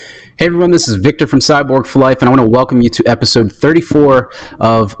Hey everyone, this is Victor from Cyborg for Life, and I want to welcome you to episode 34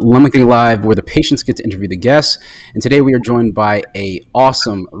 of Limb Lengthening Live, where the patients get to interview the guests. And today we are joined by a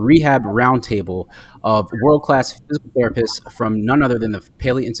awesome rehab roundtable of world-class physical therapists from none other than the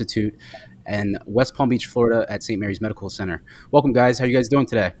Paley Institute in West Palm Beach, Florida, at St. Mary's Medical Center. Welcome, guys. How are you guys doing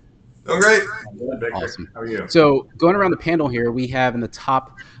today? Doing great. Good, Victor. Awesome. How are you? So going around the panel here, we have in the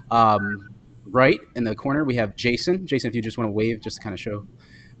top right in the corner, we have Jason. Jason, if you just want to wave, just to kind of show.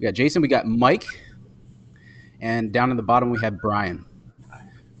 We got Jason, we got Mike, and down in the bottom we have Brian.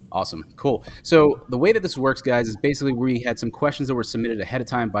 Awesome, cool. So the way that this works, guys, is basically we had some questions that were submitted ahead of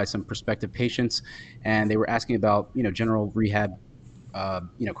time by some prospective patients, and they were asking about, general rehab,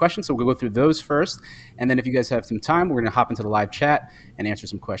 questions. So we'll go through those first, and then if you guys have some time, we're gonna hop into the live chat and answer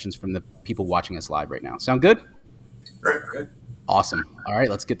some questions from the people watching us live right now. Sound good? Great. Awesome. All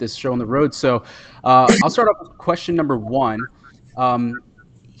right, let's get this show on the road. So I'll start off with question number one.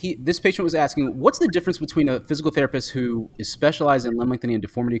 This patient was asking, what's the difference between a physical therapist who is specialized in limb lengthening and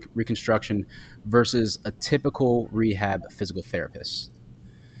deformity reconstruction versus a typical rehab physical therapist?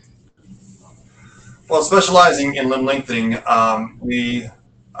 Well, specializing in limb lengthening,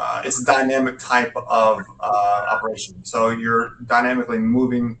 it's a dynamic type of operation. So you're dynamically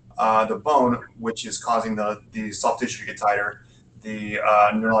moving the bone, which is causing the soft tissue to get tighter, the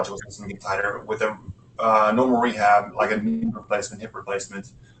neurological system to get tighter. With a normal rehab, like a knee replacement, hip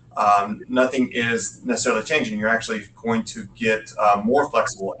replacement, nothing is necessarily changing. You're actually going to get more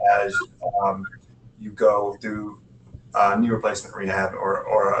flexible as you go through knee replacement rehab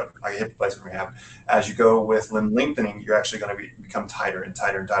or a hip replacement rehab. As you go with limb lengthening, you're actually going to become tighter and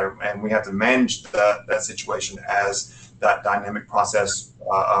tighter and tighter. And we have to manage that situation as that dynamic process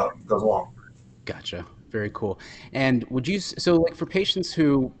goes along. Gotcha. Very cool. And like for patients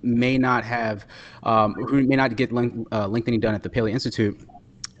who may not have, who may not get lengthening done at the Paley Institute,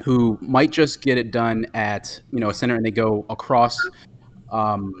 who might just get it done at, a center and they go across,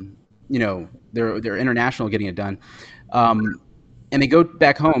 they're international getting it done, and they go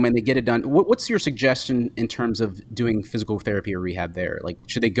back home and they get it done. What's your suggestion in terms of doing physical therapy or rehab there? Like,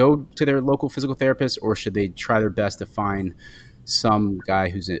 should they go to their local physical therapist, or should they try their best to find some guy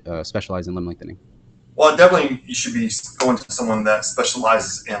who's specialized in limb lengthening? Well, definitely you should be going to someone that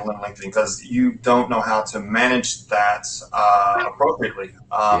specializes in limb lengthening, because you don't know how to manage that appropriately.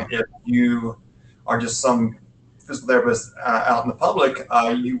 If you are just some physical therapist out in the public,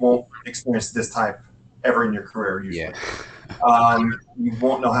 you won't experience this type ever in your career usually. You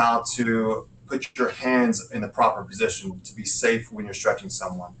won't know how to put your hands in the proper position to be safe when you're stretching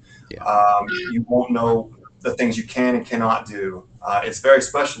someone. You won't know the things you can and cannot do. It's very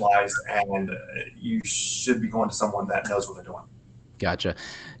specialized, and you should be going to someone that knows what they're doing. Gotcha.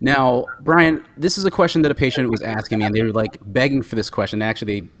 Now, Brian, this is a question that a patient was asking me, and they were like begging for this question.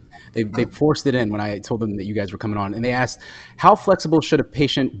 Actually, they forced it in when I told them that you guys were coming on, and they asked, how flexible should a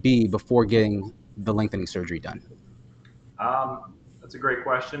patient be before getting the lengthening surgery done? That's a great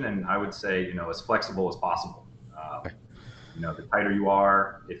question, and I would say, as flexible as possible. The tighter you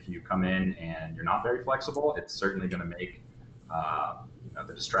are, if you come in and you're not very flexible, it's certainly going to make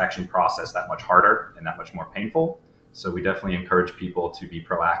the distraction process that much harder and that much more painful. So we definitely encourage people to be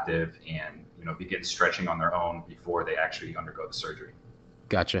proactive and begin stretching on their own before they actually undergo the surgery.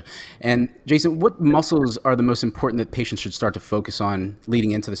 Gotcha. And Jason, what muscles are the most important that patients should start to focus on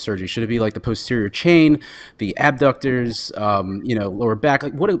leading into the surgery? Should it be like the posterior chain, the abductors, lower back?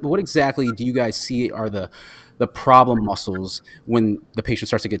 Like what exactly do you guys see are the problem muscles when the patient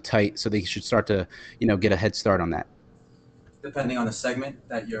starts to get tight, so they should start to, get a head start on that? Depending on the segment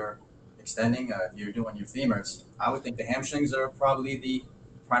that you're extending, if you're doing your femurs, I would think the hamstrings are probably the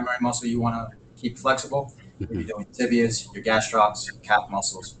primary muscle you want to keep flexible. If you're doing tibias, your gastrocs, calf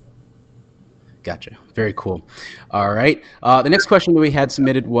muscles. Gotcha. Very cool. All right. The next question that we had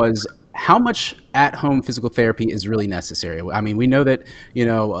submitted was, how much at-home physical therapy is really necessary? I mean, we know that,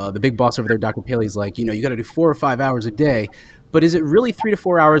 the big boss over there, Dr. Paley, is like, you got to do 4 or 5 hours a day, but is it really 3 to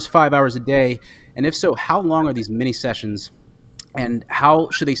 4 hours, 5 hours a day? And if so, how long are these mini sessions, and how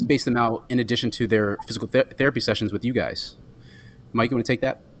should they space them out in addition to their physical therapy sessions with you guys? Mike, you want to take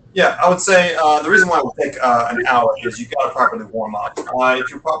that? Yeah, I would say the reason why it would take an hour is you got to properly warm up. If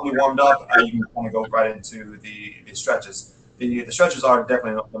you're properly warmed up, you can kind of go right into the stretches. The stretches are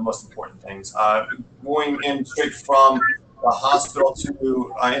definitely the most important things. Going in straight from the hospital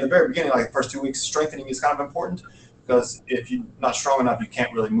to, in the very beginning, like the first 2 weeks, strengthening is kind of important, because if you're not strong enough, you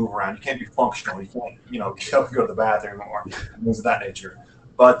can't really move around. You can't be functional. You can't, get up and go to the bathroom or things of that nature.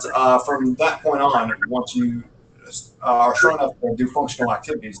 But from that point on, once you are strong enough to do functional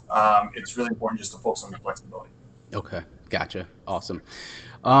activities, it's really important just to focus on the flexibility. Okay, gotcha. Awesome.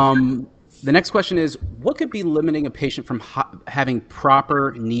 The next question is, what could be limiting a patient from having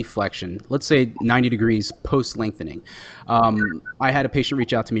proper knee flexion? Let's say 90 degrees post lengthening. I had a patient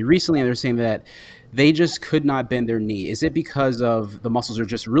reach out to me recently, and they're saying that they just could not bend their knee. Is it because of the muscles are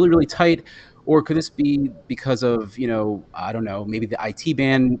just really, really tight, or could this be because of, I don't know, maybe the IT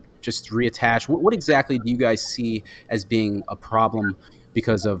band just reattached? What exactly do you guys see as being a problem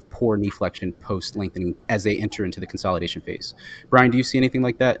because of poor knee flexion post lengthening as they enter into the consolidation phase? Brian, do you see anything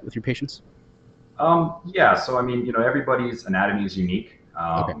like that with your patients? Yeah, so I mean, everybody's anatomy is unique.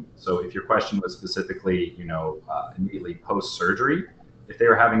 Okay. So if your question was specifically, immediately post-surgery, if they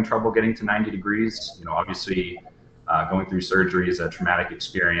were having trouble getting to 90 degrees, obviously going through surgery is a traumatic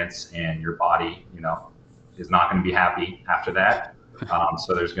experience, and your body, is not going to be happy after that.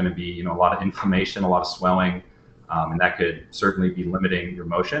 So there's going to be, a lot of inflammation, a lot of swelling, and that could certainly be limiting your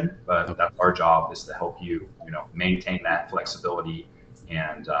motion. But that's our job, is to help you, maintain that flexibility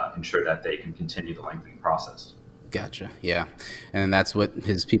and ensure that they can continue the lengthening process. Gotcha. Yeah. And that's what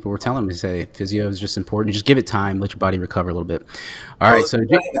his people were telling him to say. Physio is just important. Just give it time, let your body recover a little bit. All right. So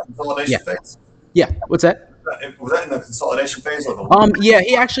consolidation phase? Yeah. What's that? Was that in the consolidation phase or the yeah,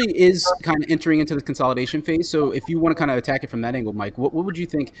 he actually is kind of entering into the consolidation phase. So if you want to kind of attack it from that angle, Mike, what would you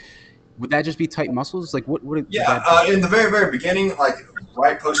think? Would that just be tight muscles? Like what yeah, in the very, very beginning, like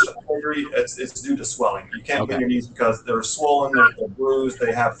right post surgery, it's due to swelling. You can't bend your knees because they're swollen, they're bruised,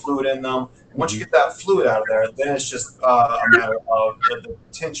 they have fluid in them. And once you get that fluid out of there, then it's just a matter of the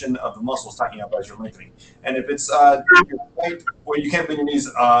tension of the muscles tightening up as you're lengthening. And if it's tight where you can't bend your knees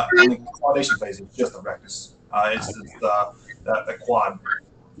in the consolidation phase, it's just the rectus. It's just the quad.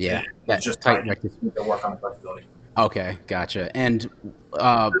 Yeah, it's just tight. You need to work on the flexibility. Okay, gotcha. And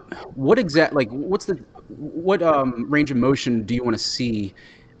what range of motion do you want to see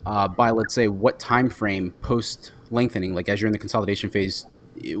by, let's say, what time frame post lengthening? Like as you're in the consolidation phase,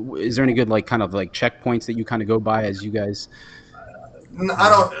 is there any good kind of checkpoints that you kind of go by as you guys? I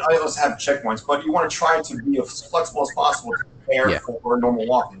don't have checkpoints, but you want to try to be as flexible as possible to prepare for normal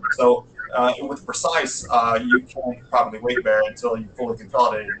walking. So with precise, you can't probably weight bear until you fully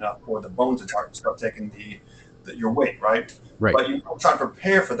consolidate enough for the bone to start taking your weight, right? Right. But you try to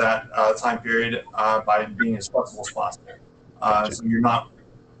prepare for that time period by being as flexible as possible. So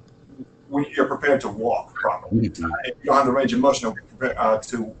when you're prepared to walk properly. If you don't have the range of motion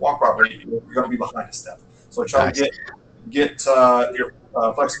to walk properly, you're going to be behind a step. So try to get your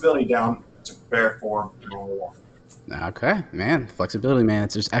flexibility down to prepare for normal walking. Okay, man, flexibility, man.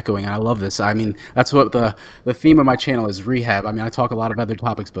 It's just echoing, and I love this. I mean, that's what the theme of my channel is, rehab. I mean, I talk a lot of other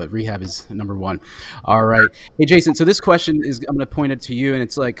topics, but rehab is number one. All right. Hey, Jason, so this question is, I'm going to point it to you, and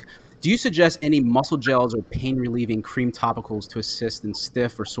it's like, do you suggest any muscle gels or pain-relieving cream topicals to assist in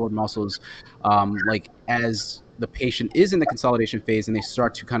stiff or sore muscles, as the patient is in the consolidation phase and they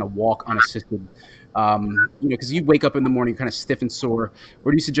start to kind of walk unassisted? Because you wake up in the morning kind of stiff and sore,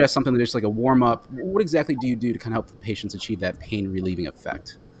 or do you suggest something that's just like a warm up? What exactly do you do to kind of help the patients achieve that pain relieving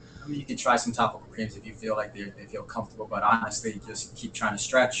effect? I mean, you can try some topical creams if you feel like they feel comfortable, but honestly, just keep trying to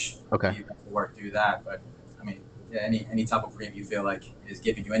stretch. Okay. You have to work through that, but I mean, yeah, any topical cream you feel like is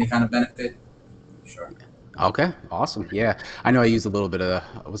giving you any kind of benefit, sure. Okay, awesome. Yeah, I know I used a little bit of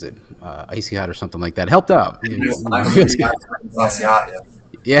Icy Hot or something like that. Helped out.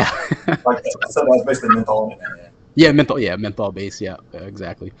 Yeah. So that's basically menthol. Yeah, menthol base. Yeah,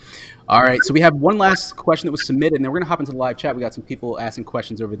 exactly. All right, so we have one last question that was submitted, and then we're gonna hop into the live chat. We got some people asking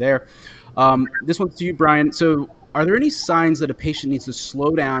questions over there. This one's to you, Brian. So, are there any signs that a patient needs to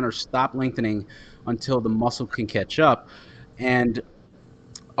slow down or stop lengthening until the muscle can catch up? And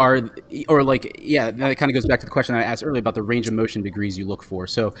that kind of goes back to the question I asked earlier about the range of motion degrees you look for.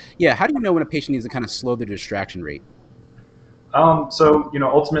 So, yeah, how do you know when a patient needs to kind of slow their distraction rate? So,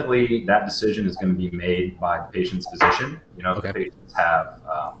 ultimately that decision is going to be made by the patient's physician. The patients have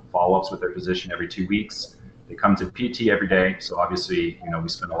follow-ups with their physician every 2 weeks. They come to PT every day. So obviously, we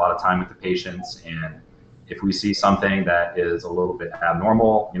spend a lot of time with the patients, and if we see something that is a little bit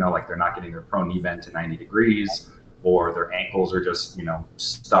abnormal, like they're not getting their prone knee bend to 90 degrees, or their ankles are just,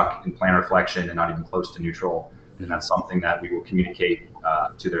 stuck in plantar flexion and not even close to neutral, then that's something that we will communicate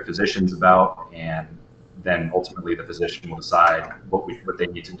to their physicians about, and then ultimately the physician will decide what they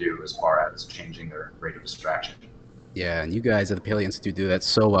need to do as far as changing their rate of distraction. Yeah, and you guys at the Paleo Institute do that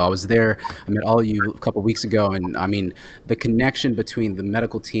so well. I was there, I met all of you a couple of weeks ago, and I mean, the connection between the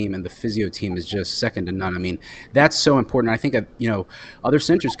medical team and the physio team is just second to none. I mean, that's so important. I think that, other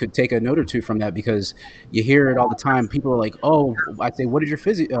centers could take a note or two from that, because you hear it all the time. People are like, oh, I say, what did your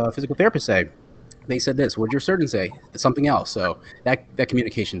physical therapist say? they said this. What did your surgeon say? Something else. So that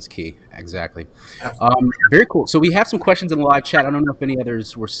communication's key. Exactly. Very cool. So we have some questions in the live chat. I don't know if any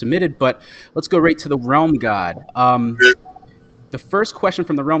others were submitted, but let's go right to the Realm God. The first question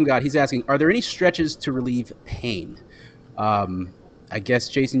from the Realm God, he's asking, are there any stretches to relieve pain? I guess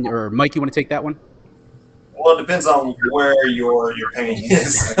Jason or Mike, you want to take that one? Well, it depends on where your pain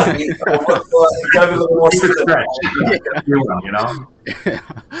is. You gotta be a little more specific. You know.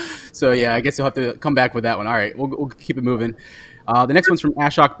 So yeah, I guess you'll have to come back with that one. All right, we'll keep it moving. The next one's from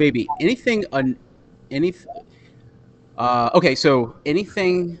Ashok Baby. Okay, so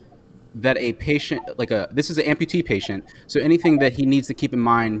anything that a patient, this is an amputee patient, so anything that he needs to keep in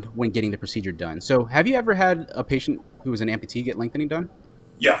mind when getting the procedure done. So have you ever had a patient who was an amputee get lengthening done?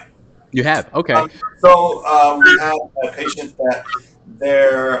 Yeah. You have? Okay. We had a patient that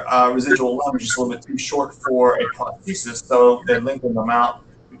their residual limb was just a little bit too short for a prosthesis, so they lengthened them out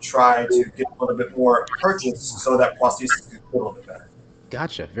to try to get a little bit more purchase so that prosthesis could feel a little bit better.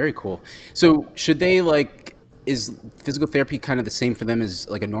 Gotcha. Very cool. So should they is physical therapy kind of the same for them as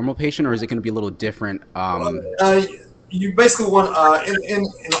like a normal patient, or is it going to be a little different? You basically want in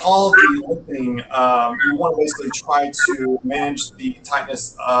all of the lengthening, you want to basically try to manage the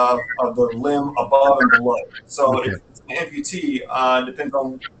tightness of the limb above and below. So if it's an amputee, depends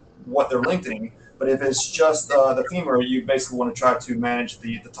on what they're lengthening. But if it's just the femur, you basically want to try to manage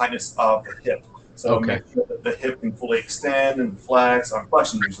the tightness of the hip. So make sure that the hip can fully extend and flex.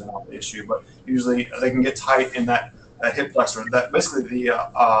 Flexion is usually not the issue, but usually they can get tight in that hip flexor. That basically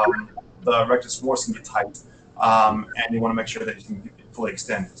the rectus femoris can get tight. And you want to make sure that you can fully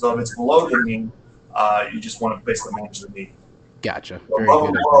extend. So if it's below the knee, you just want to basically manage the knee. Gotcha. So above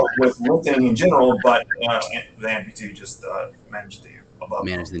and below with lengthening in general, but the amputee just manage the above.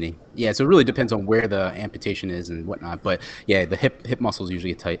 Manage the knee. Yeah, so it really depends on where the amputation is and whatnot. But yeah, the hip muscles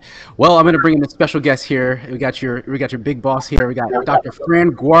usually get tight. Well, I'm going to bring in a special guest here. We got your big boss here. We got Dr.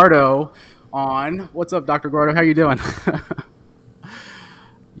 Fran Guardo on. What's up, Dr. Guardo? How you doing? Can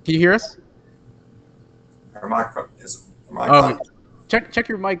you hear us? Check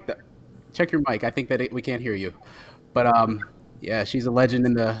your mic. Check your mic. I think that we can't hear you. But yeah, she's a legend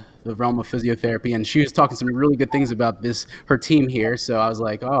in the realm of physiotherapy, and she was talking some really good things about her team here. So I was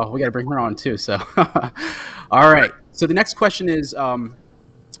like, oh, we got to bring her on too. So, all right. So the next question is, we're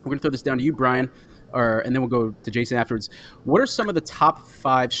gonna throw this down to you, Brian, and then we'll go to Jason afterwards. What are some of the top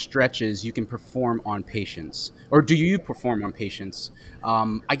 5 stretches you can perform on patients, or do you perform on patients?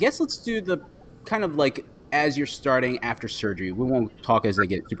 I guess let's do the kind of like as you're starting after surgery. We won't talk as they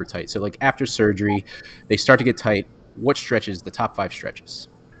get super tight. So like after surgery, they start to get tight. What stretches, the top 5 stretches?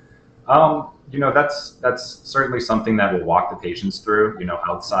 That's certainly something that we'll walk the patients through,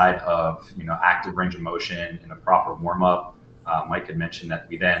 outside of, active range of motion and a proper warm up. Mike had mentioned that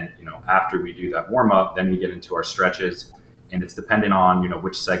we then, after we do that warm up, then we get into our stretches, and it's dependent on,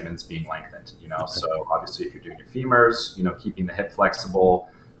 which segment's being lengthened, So obviously if you're doing your femurs, keeping the hip flexible,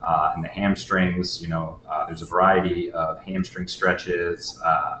 and the hamstrings, there's a variety of hamstring stretches,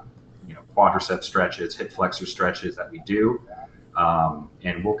 quadricep stretches, hip flexor stretches that we do.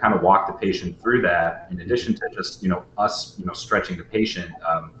 And we'll kind of walk the patient through that. In addition to just, us, stretching the patient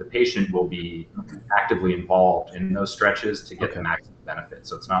will be actively involved in those stretches to get the maximum benefit.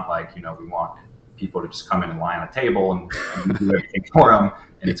 So it's not like, we want people to just come in and lie on a table and do everything for them,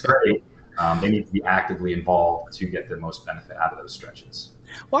 and it's great. They need to be actively involved to get the most benefit out of those stretches.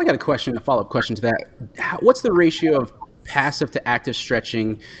 Well, I got a follow-up question to that. What's the ratio of passive to active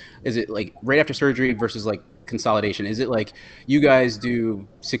stretching? Is it like right after surgery versus like consolidation? Is it like you guys do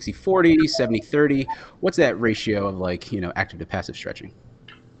 60-40, 70-30? What's that ratio of like, active to passive stretching?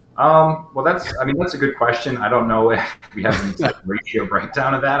 Well, that's a good question. I don't know if we have an exact ratio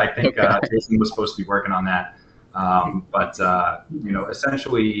breakdown of that. I think Jason was supposed to be working on that. But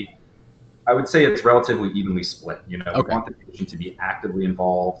essentially, I would say it's relatively evenly split. We want the patient to be actively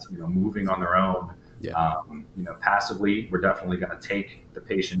involved, moving on their own. Yeah. Passively, we're definitely going to take the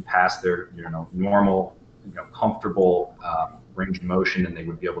patient past their, normal, comfortable range of motion, and they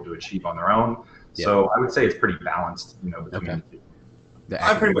would be able to achieve on their own. Yeah. So I would say it's pretty balanced, between the two.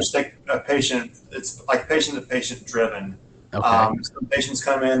 I pretty much take a patient. It's like patient to patient driven. Some patients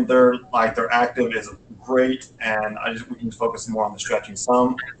come in, they're active is great, and we can focus more on the stretching.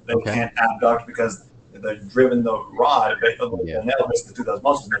 Some they can't abduct because they've driven the rod, the nail basically through those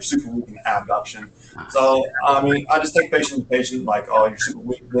muscles, and they're super weak in abduction. So I just take patient to patient, like, oh, you're super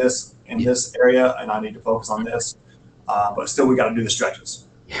weak in this area, and I need to focus on this. But still, we got to do the stretches.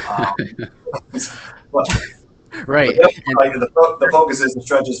 Right. The focus is the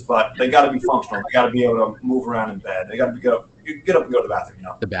stretches, but they got to be functional. They got to be able to move around in bed. They got to you get up and go to the bathroom.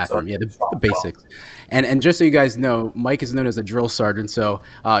 The bathroom, So, yeah, the basics. And just so you guys know, Mike is known as a drill sergeant, so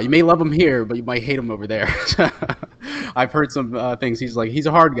you may love him here, but you might hate him over there. I've heard some things. He's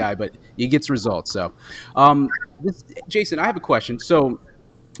a hard guy, but he gets results. So, Jason, I have a question. So,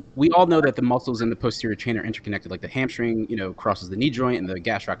 we all know that the muscles in the posterior chain are interconnected. Like the hamstring, crosses the knee joint, and the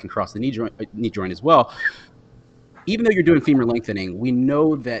gastroc can cross the knee joint as well. Even though you're doing femur lengthening, we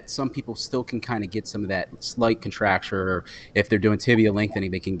know that some people still can kind of get some of that slight contracture, or if they're doing tibia lengthening,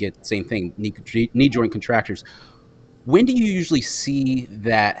 they can get same thing, knee joint contractures. When do you usually see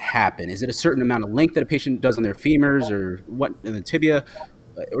that happen? Is it a certain amount of length that a patient does on their femurs, or what in the tibia,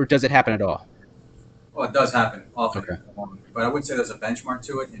 or does it happen at all? Well, it does happen often, Okay. But I wouldn't say there's a benchmark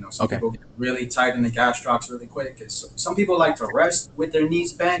to it. Some Okay. people get really tight in the gastrocs really quick. Some people like to rest with their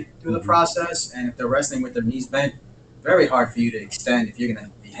knees bent through the Mhm. process, and if they're resting with their knees bent, very hard for you to extend if you're going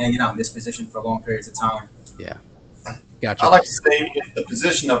to be hanging out in this position for long periods of time. Yeah. Gotcha. I like to say if the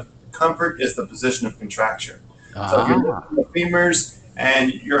position of comfort is the position of contraction. So if you're lifting the femurs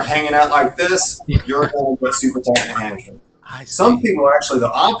and you're hanging out like this, you're going to get super tight in the hamstring. Some people are actually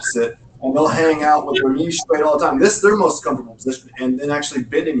the opposite, and they'll hang out with their knees straight all the time. This is their most comfortable position, and then actually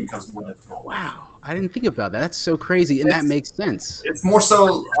bending becomes more difficult. Wow. I didn't think about that. That's so crazy, and that makes sense. It's more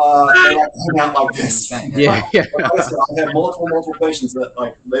so they like to hang out like this. Yeah. Like I said, I've had multiple patients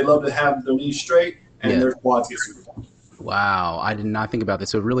that they love to have their knees straight and their quads get super tight. Wow, I did not think about this.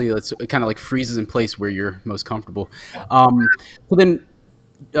 So really, it kind of like freezes in place where you're most comfortable. So then,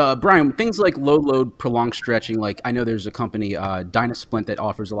 Brian, things like low load prolonged stretching, like I know there's a company, Dynasplint, that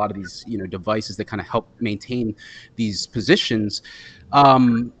offers a lot of these, devices that kind of help maintain these positions.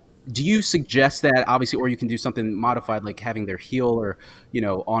 Do you suggest that, obviously, or you can do something modified, like having their heel or,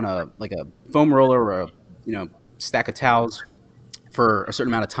 on a foam roller or a, stack of towels for a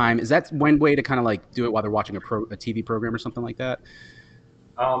certain amount of time? Is that one way to kind of like do it while they're watching a TV program or something like that?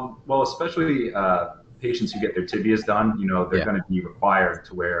 Well, especially patients who get their tibias done, they're going to be required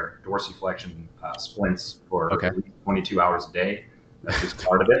to wear dorsiflexion splints for at least 22 hours a day. That's just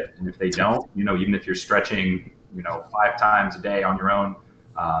part of it. And if they don't, even if you're stretching, 5 times a day on your own,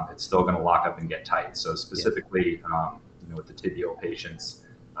 it's still going to lock up and get tight. So specifically, with the tibial patients,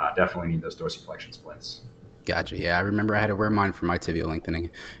 definitely need those dorsiflexion splints. Gotcha. Yeah, I remember I had to wear mine for my tibial lengthening,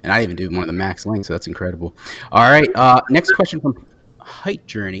 and I even do one of the max lengths, so that's incredible. All right, next question from Height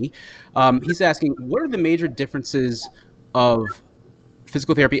Journey. He's asking, what are the major differences of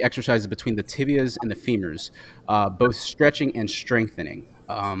physical therapy exercises between the tibias and the femurs, both stretching and strengthening?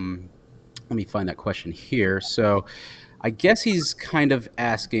 Let me find that question here. So I guess he's kind of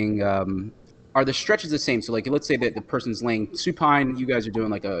asking, are the stretches the same? So like, let's say that the person's laying supine, you guys are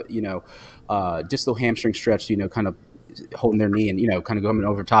doing like a, distal hamstring stretch, kind of holding their knee and, kind of going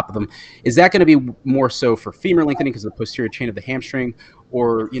over top of them. Is that going to be more so for femur lengthening because of the posterior chain of the hamstring?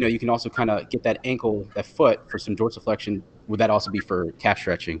 Or, you can also kind of get that ankle, that foot for some dorsiflexion. Would that also be for calf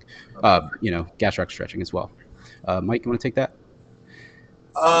stretching, gastroc stretching as well? Mike, you want to take that?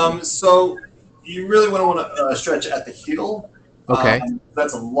 So you really want to stretch at the heel. Okay.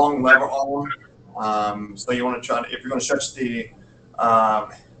 That's a long lever arm. So you want to try to, if you're going to stretch the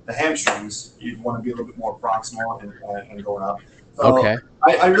hamstrings, you'd want to be a little bit more proximal and going up. So Okay.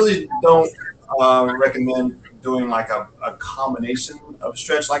 I really don't recommend doing like a combination of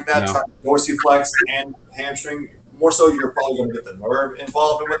stretch like that. No. Try to dorsiflex and hamstring. More so, you're probably going to get the nerve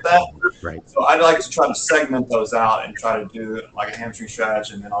involved with that. Right. So I'd like to try to segment those out and try to do like a hamstring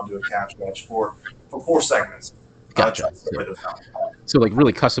stretch, and then I'll do a calf stretch for 4 segments. Gotcha. So like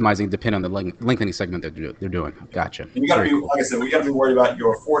really customizing depending on the lengthening segment that they're doing. Gotcha. And you got to Very be, cool. like I said, we got to be worried about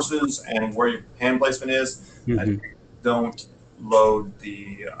your forces and where your hand placement is. Mhm. And don't load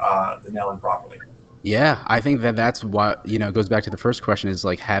the nail in properly. Yeah, I think that's what, goes back to the first question, is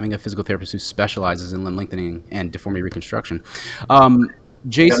like having a physical therapist who specializes in limb lengthening and deformity reconstruction.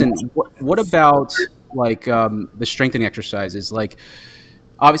 Jason, what about like the strengthening exercises? Like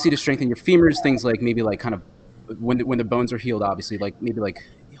obviously to strengthen your femurs, things like maybe like kind of when the bones are healed, obviously like maybe like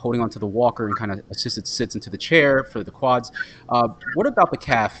holding onto the walker and kind of assisted sits into the chair for the quads. What about the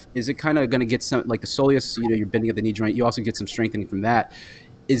calf? Is it kind of going to get some, like the soleus, you're bending at the knee joint, you also get some strengthening from that.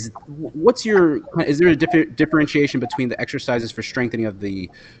 Is there a differentiation between the exercises for strengthening of the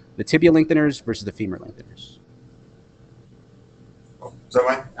tibia lengtheners versus the femur lengtheners? Is that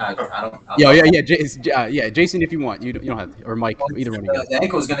right? I don't. Yeah. Jason, if you want, you don't have to, or Mike, either one of you. The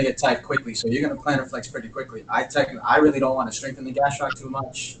ankle is going to get tight quickly, so you're going to plantar flex pretty quickly. I really don't want to strengthen the gastroc too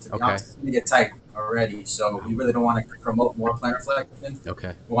much. To be honest, it's going to get tight already, so we really don't want to promote more plantar flexion.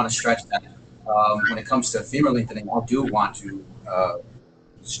 Okay. We want to stretch that. When it comes to femur lengthening, I do want to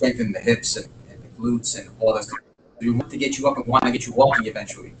strengthen the hips and the glutes and all this We want to get you up and want to get you walking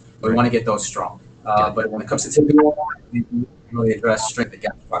eventually. But we want to get those strong. But when it comes to tibial, we really address strength and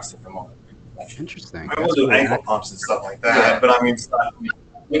gastroproxy at the moment. Interesting. I mean, we'll do ankle pumps and stuff like that, but I mean,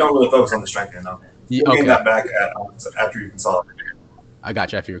 we don't really focus on the strengthening though. We'll gain that back after you consolidate. I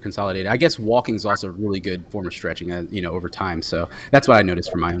got you after you're consolidated. I guess walking is also a really good form of stretching, over time. So that's what I noticed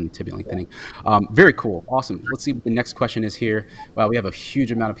for my own tibial lengthening. Very cool. Awesome. Let's see what the next question is here. Wow, we have a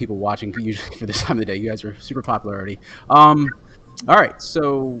huge amount of people watching usually for this time of the day. You guys are super popular already. All right.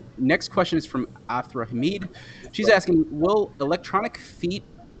 So next question is from Afra Hamid. She's asking, will electronic feet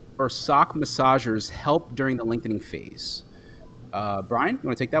or sock massagers help during the lengthening phase? Brian, you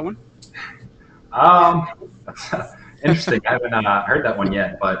want to take that one? Interesting. I haven't heard that one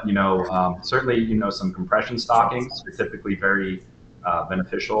yet, but certainly some compression stockings are typically very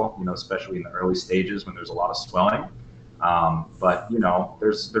beneficial. Especially in the early stages when there's a lot of swelling. But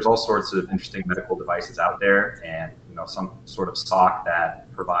there's all sorts of interesting medical devices out there, and some sort of sock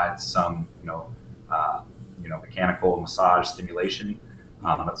that provides some mechanical massage stimulation.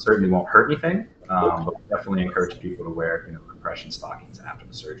 That certainly won't hurt anything, but we definitely encourage people to wear compression stockings after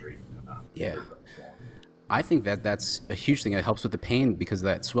the surgery. Yeah. I think that's a huge thing. It helps with the pain because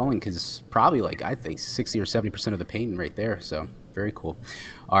that swelling is probably I think 60 or 70% of the pain right there. So very cool.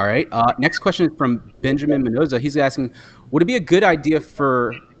 All right. Next question is from Benjamin Mendoza. He's asking, would it be a good idea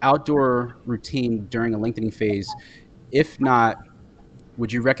for outdoor routine during a lengthening phase? If not,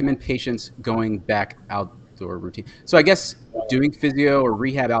 would you recommend patients going back outdoor routine? So I guess doing physio or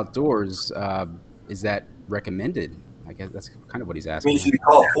rehab outdoors, is that recommended? I guess that's kind of what he's asking. I mean, you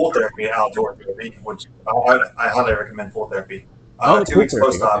call it pool therapy outdoor therapy, which I highly recommend pool therapy. 2 weeks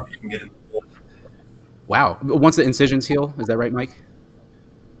post-op, you can get it. Wow. Once the incisions heal, is that right, Mike?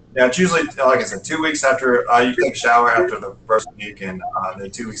 Yeah, it's usually, like I said, 2 weeks after you take a shower after the first week, and then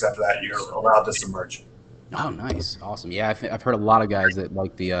 2 weeks after that, you're allowed to submerge. Oh, nice. Awesome. Yeah, I've heard a lot of guys that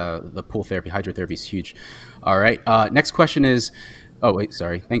like the pool therapy. Hydrotherapy is huge. All right. Next question is, oh, wait,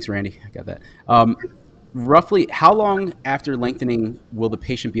 sorry. Thanks, Randy. I got that. Roughly, how long after lengthening will the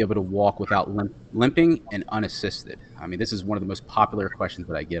patient be able to walk without limping and unassisted? I mean, this is one of the most popular questions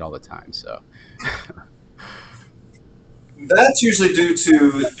that I get all the time. So that's usually due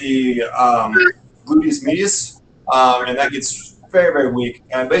to the gluteus medius, and that gets very, very weak.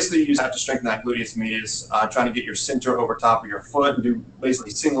 And basically, you just have to strengthen that gluteus medius, trying to get your center over top of your foot and do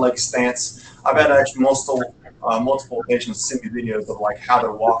basically single leg stance. I've had actually multiple patients send me videos of how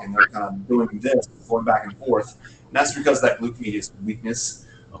they're walking. They're kind of doing this, going back and forth. And that's because of that glute medius weakness.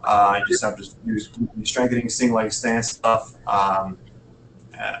 You just have to use strengthening, single leg stance stuff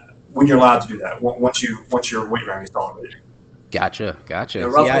when you're allowed to do that. Once your weight bearing is tolerated. Gotcha. Yeah,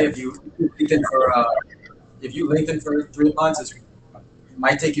 roughly, if you lengthen for 3 months, it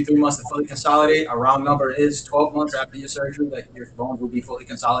might take you 3 months to fully consolidate. A round number is 12 months after your surgery that your bones will be fully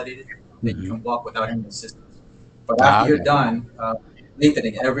consolidated, that you can walk without any assistance. But after you're done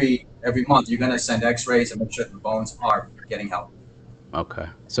lengthening every month, you're going to send x-rays and make sure the bones are getting healthy. Okay.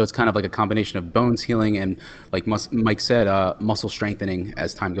 So it's kind of like a combination of bones healing and, like Mike said, muscle strengthening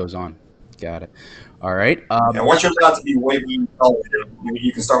as time goes on. Got it. All right. And once you're allowed to be way tolerated,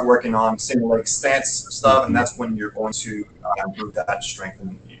 you can start working on single leg stance stuff, and that's when you're going to improve that strength.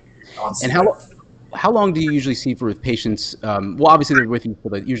 And how long do you usually see with patients? Well, obviously they're with you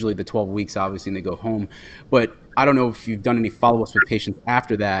for usually the 12 weeks, obviously, and they go home. But I don't know if you've done any follow-ups with patients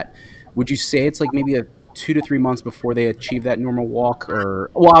after that. Would you say it's maybe a 2 to 3 months before they achieve that normal walk?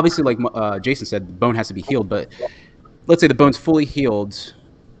 Or, well, obviously, like Jason said, the bone has to be healed. But let's say the bone's fully healed.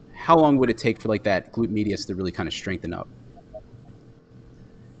 How long would it take for that glute medius to really kind of strengthen up?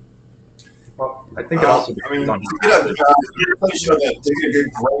 Well, I think it also depends on to get a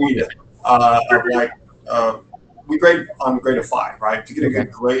good grade we grade on grade of 5, right? To get a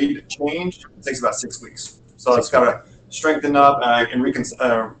good grade change, it takes about 6 weeks. So it's got to strengthen up and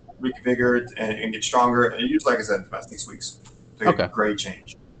reconfigure and get stronger. And usually, like I said, about 6 weeks to get a grade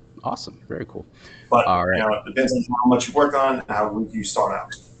change. Awesome. Very cool. But it depends on how much you work on and how weak you start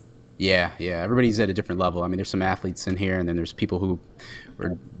out. Yeah. Everybody's at a different level. I mean, there's some athletes in here, and then there's people who are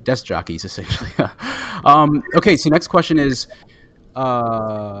desk jockeys, essentially. Okay, so next question is,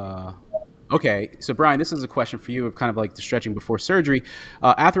 okay, so Brian, this is a question for you of kind of like the stretching before surgery.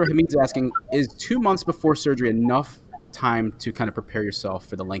 Athra Hamid's asking, is 2 months before surgery enough time to kind of prepare yourself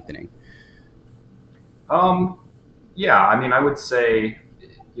for the lengthening? Yeah, I mean, I would say,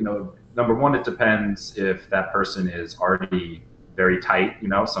 number one, it depends if that person is already very tight.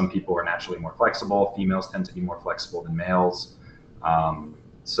 Some people are naturally more flexible. Females tend to be more flexible than males.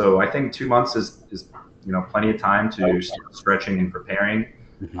 So I think 2 months is plenty of time to start stretching and preparing.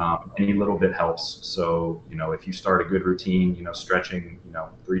 Any little bit helps. So, if you start a good routine, stretching,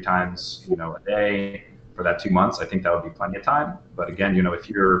 3 times, a day for that 2 months, I think that would be plenty of time. But again, if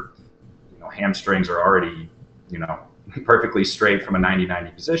your, hamstrings are already, perfectly straight from a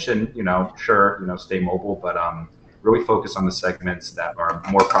 90-90 position, sure, stay mobile, but really focus on the segments that are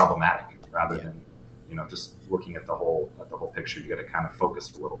more problematic rather than, just looking at the whole picture. You got to kind of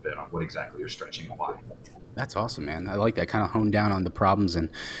focus a little bit on what exactly you're stretching and why. That's awesome, man. I like that. Kind of hone down on the problems and,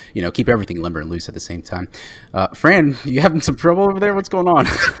 keep everything limber and loose at the same time. Fran, you having some trouble over there? What's going on?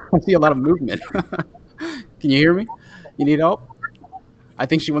 I see a lot of movement. Can you hear me? You need help? I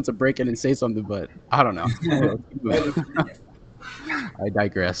think she wants to break in and say something, but I don't know. I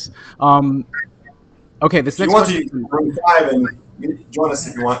digress. Okay, this next question. You want to room 5 and join us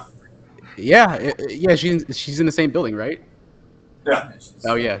if you want. Yeah, she's in the same building, right? Yeah.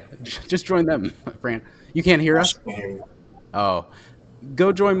 Oh yeah, just join them, Fran. You can't hear us? Oh,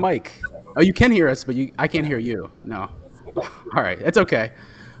 go join Mike. Oh, you can hear us, but I can't hear you. No. All right, that's okay.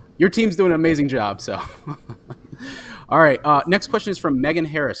 Your team's doing an amazing job, so. All right, next question is from Megan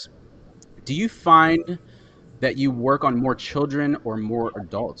Harris. Do you find that you work on more children or more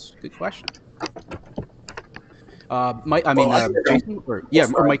adults? Good question. Mike, Jason, or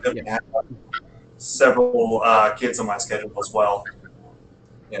Mike. Yeah. Several kids on my schedule as well.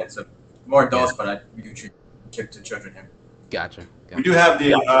 Yeah, so more adults, but we do treat to children here. Gotcha. We do have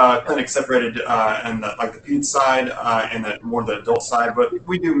the clinic separated and the peds side and the adult side, but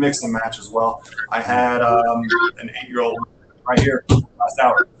we do mix and match as well. I had an 8-year-old right here last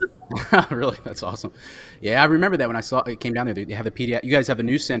hour. Really? That's awesome. Yeah, I remember that when I saw it came down there. They have the pediatric. You guys have a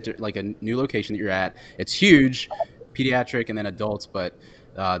new center, like a new location that you're at. It's huge, pediatric and then adults, but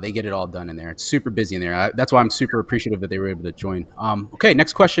they get it all done in there. It's super busy in there. That's why I'm super appreciative that they were able to join. Okay,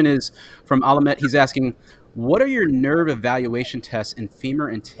 next question is from Alamet. He's asking, what are your nerve evaluation tests in femur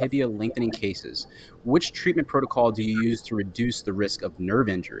and tibia lengthening cases? Which treatment protocol do you use to reduce the risk of nerve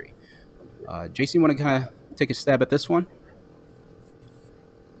injury? Jason, you want to kind of take a stab at this one?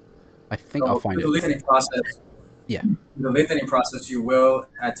 I think I'll find it. The lengthening process. Yeah. The lengthening process, you will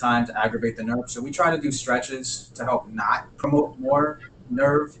at times aggravate the nerve. So we try to do stretches to help not promote more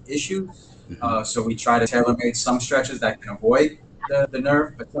nerve issues. So we try to tailor-make some stretches that can avoid the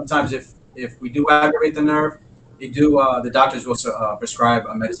nerve. But sometimes if we do aggravate the nerve, the doctors will prescribe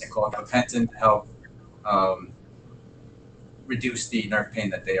a medicine called gabapentin to help reduce the nerve pain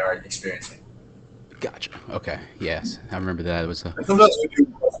that they are experiencing. Gotcha. Okay. Yes, I remember that. It was sometimes we do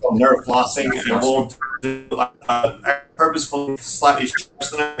nerve flossing, and we'll do purposefully slightly stretch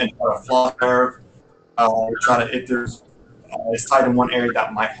them and try to floss nerve. Try to, if there's it's tight in one area,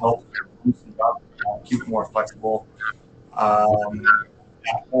 that might help loosen it up, keep it more flexible. And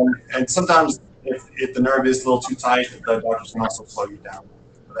sometimes if the nerve is a little too tight, the doctors can also slow you down.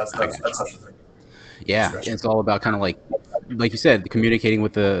 That's such a thing. Yeah, it's all about kind of like you said, communicating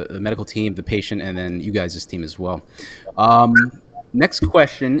with the medical team, the patient, and then you guys' team as well. Next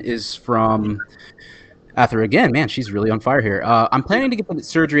question is from Ather again. Man, she's really on fire here. I'm planning to get the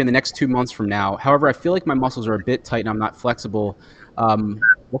surgery in the next 2 months from now. However, I feel like my muscles are a bit tight and I'm not flexible.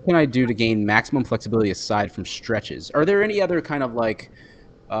 What can I do to gain maximum flexibility aside from stretches? Are there any other kind of like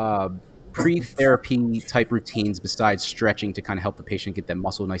pre-therapy type routines besides stretching to kind of help the patient get that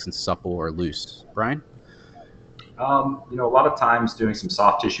muscle nice and supple or loose? Brian? A lot of times doing some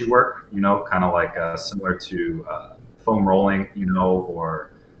soft tissue work, kind of like similar to foam rolling,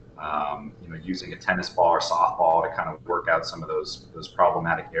 or using a tennis ball or softball to kind of work out some of those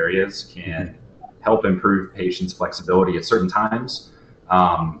problematic areas can help improve patients' flexibility at certain times.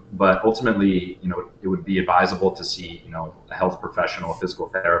 But ultimately, it would be advisable to see, a health professional, a physical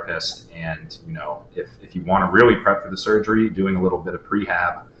therapist, and if you want to really prep for the surgery, doing a little bit of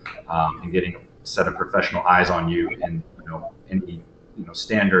prehab and getting a set of professional eyes on you, and any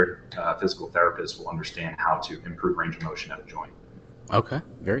standard physical therapist will understand how to improve range of motion at a joint. Okay,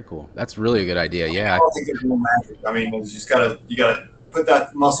 very cool. That's really a good idea. Yeah. I don't think it's no magic. I mean, you gotta put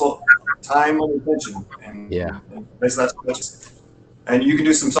that muscle time and attention, and basically that's. And you can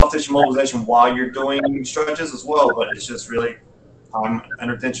do some soft tissue mobilization while you're doing stretches as well, but it's just really time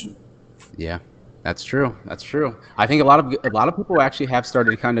and attention. Yeah, that's true. That's true. I think a lot of people actually have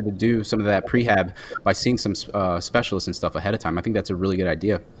started kind of to do some of that prehab by seeing some specialists and stuff ahead of time. I think that's a really good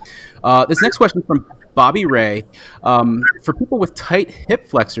idea. This next question from Bobby Ray. For people with tight hip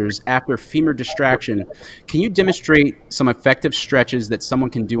flexors after femur distraction, can you demonstrate some effective stretches that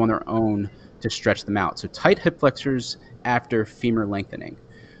someone can do on their own to stretch them out? So tight hip flexors after femur lengthening.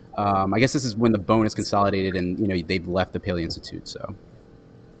 I guess this is when the bone is consolidated and they've left the Paley Institute. So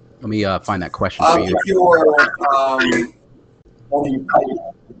let me find that question for you. If you're only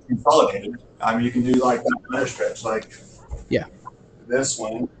consolidated. I mean, you can do like another stretch, like this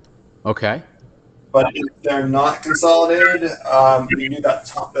one. Okay. But if they're not consolidated, you do that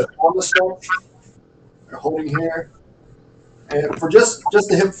the Thomas stretch. You're holding here, and for just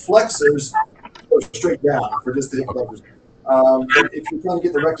the hip flexors, go straight down for just the hip flexors. But if you're trying to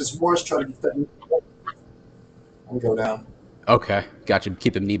get the rectus femoris, try to get that and go down. Okay, gotcha.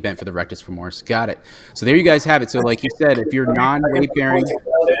 Keep the knee bent for the rectus femoris. Got it. So there you guys have it. So like you said, if you're non-weight bearing,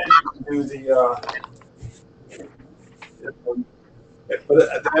 do the but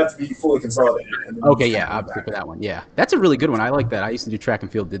they have to be fully consolidated. okay, yeah, obviously for that one, yeah, that's a really good one. I like that. I used to do track and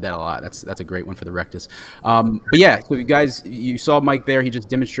field, did that a lot. That's a great one for the rectus. But yeah, so you guys, you saw Mike there. He just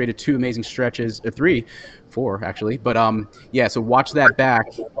demonstrated 2 amazing stretches, 3, 4 actually. But yeah, so watch that back,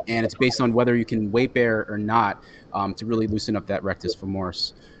 and it's based on whether you can weight bear or not to really loosen up that rectus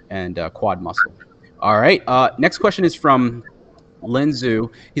femoris and quad muscle. All right, next question is from Linzu.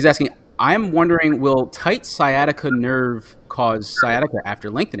 He's asking, I'm wondering, will tight sciatica nerve cause sciatica after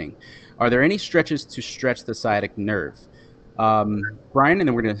lengthening? Are there any stretches to stretch the sciatic nerve? Brian, and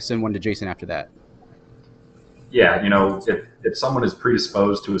then we're going to send one to Jason after that. Yeah, if someone is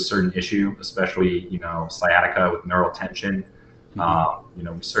predisposed to a certain issue, especially, sciatica with neural tension, we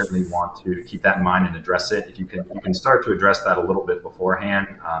certainly want to keep that in mind and address it. If you can start to address that a little bit beforehand.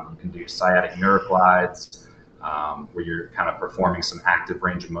 You can do sciatic nerve glides, where you're kind of performing some active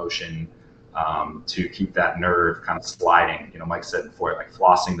range of motion to keep that nerve kind of sliding. Mike said before, like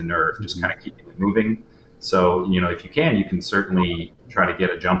flossing the nerve, just kind of keeping it moving. So, if you can certainly try to get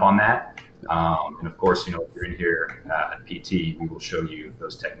a jump on that. And of course, if you're in here at PT, we will show you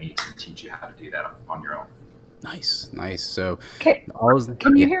those techniques and teach you how to do that on your own. Nice. So,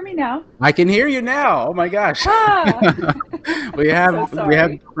 can you hear me now? I can hear you now. Oh my gosh. we have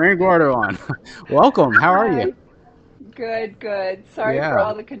Fran Guardo on. Welcome. How are you? Good. Sorry for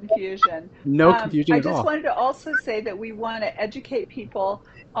all the confusion. No confusion at all. I just wanted to also say that we want to educate people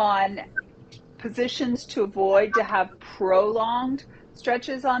on positions to avoid to have prolonged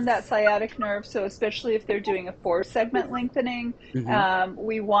stretches on that sciatic nerve. So especially if they're doing a 4-segment lengthening,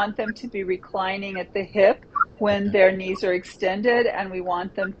 we want them to be reclining at the hip when their knees are extended, and we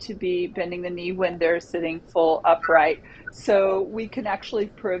want them to be bending the knee when they're sitting full upright. So we can actually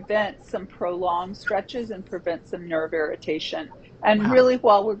prevent some prolonged stretches and prevent some nerve irritation. And really,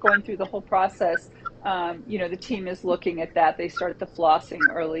 while we're going through the whole process, the team is looking at that. They start the flossing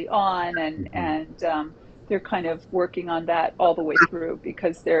early on, and they're kind of working on that all the way through,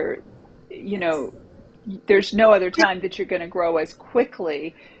 because there's no other time that you're going to grow as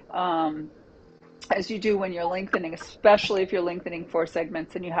quickly as you do when you're lengthening, especially if you're lengthening 4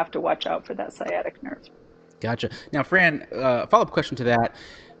 segments, and you have to watch out for that sciatic nerve. Gotcha. Now, Fran, follow-up question to that.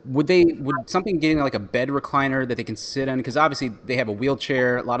 Would something getting like a bed recliner that they can sit in? Because obviously they have a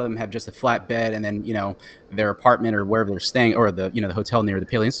wheelchair. A lot of them have just a flat bed, and then, their apartment or wherever they're staying, or the hotel near the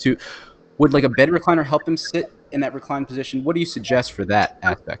Paley Institute. Would like a bed recliner help them sit in that reclined position? What do you suggest for that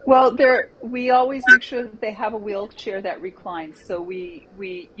aspect? Well, we always make sure that they have a wheelchair that reclines. So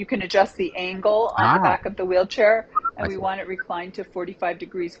you can adjust the angle on the back of the wheelchair, and we want it reclined to 45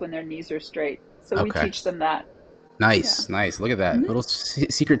 degrees when their knees are straight. So we teach them that. Nice. Look at that. Little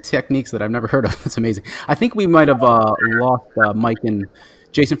secret techniques that I've never heard of. That's amazing. I think we might have lost Mike and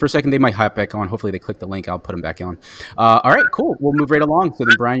Jason for a second. They might hop back on. Hopefully they click the link. I'll put them back on. All right, cool. We'll move right along. So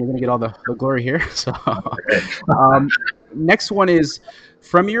then, Brian, you're going to get all the glory here. So next one is,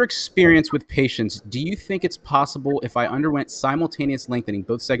 from your experience with patients, do you think it's possible if I underwent simultaneous lengthening,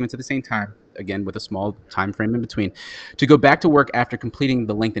 both segments at the same time, again with a small time frame in between, to go back to work after completing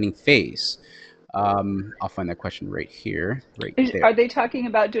the lengthening phase? I'll find that question right here, there. Are they talking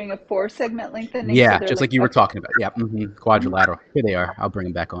about doing a 4-segment lengthening? Yeah, so just like you were talking about. Yeah, quadrilateral. Here they are. I'll bring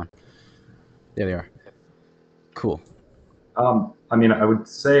them back on. There they are. Cool. I would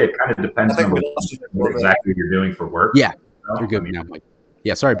say it kind of depends on what exactly you're doing for work. Yeah, you're good now, Mike.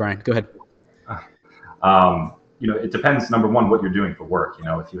 Yeah, sorry, Brian. Go ahead. It depends, number one, what you're doing for work.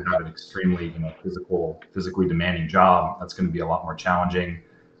 If you have an extremely, physically demanding job, that's going to be a lot more challenging.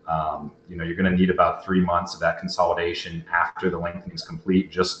 You're going to need about 3 months of that consolidation after the lengthening is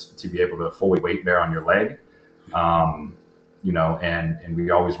complete, just to be able to fully weight bear on your leg. And we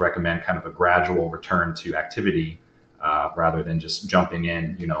always recommend kind of a gradual return to activity rather than just jumping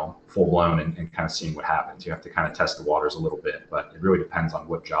in, full blown and kind of seeing what happens. You have to kind of test the waters a little bit, but it really depends on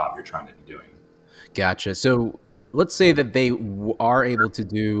what job you're trying to be doing. Gotcha. So let's say that they are able to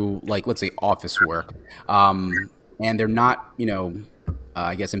do, like, let's say office work, and they're not,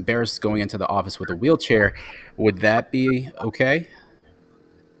 I guess, embarrassed going into the office with a wheelchair. Would that be okay?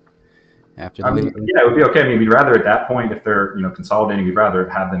 after the I mean, limb length? yeah, it would be okay. I mean, we'd rather at that point, if they're consolidating, we'd rather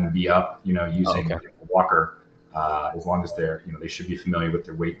have them be up, using Oh, okay. a walker, as long as they're they should be familiar with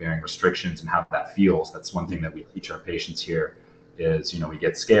their weight bearing restrictions and how that feels. That's one thing that we teach our patients here. Is we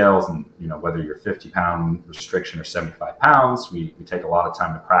get scales, and whether you're 50-pound restriction or 75 pounds, we take a lot of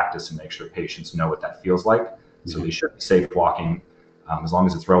time to practice and make sure patients know what that feels like. So they should be safe walking, as long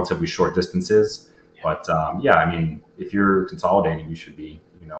as it's relatively short distances. But yeah, I mean, if you're consolidating, you should be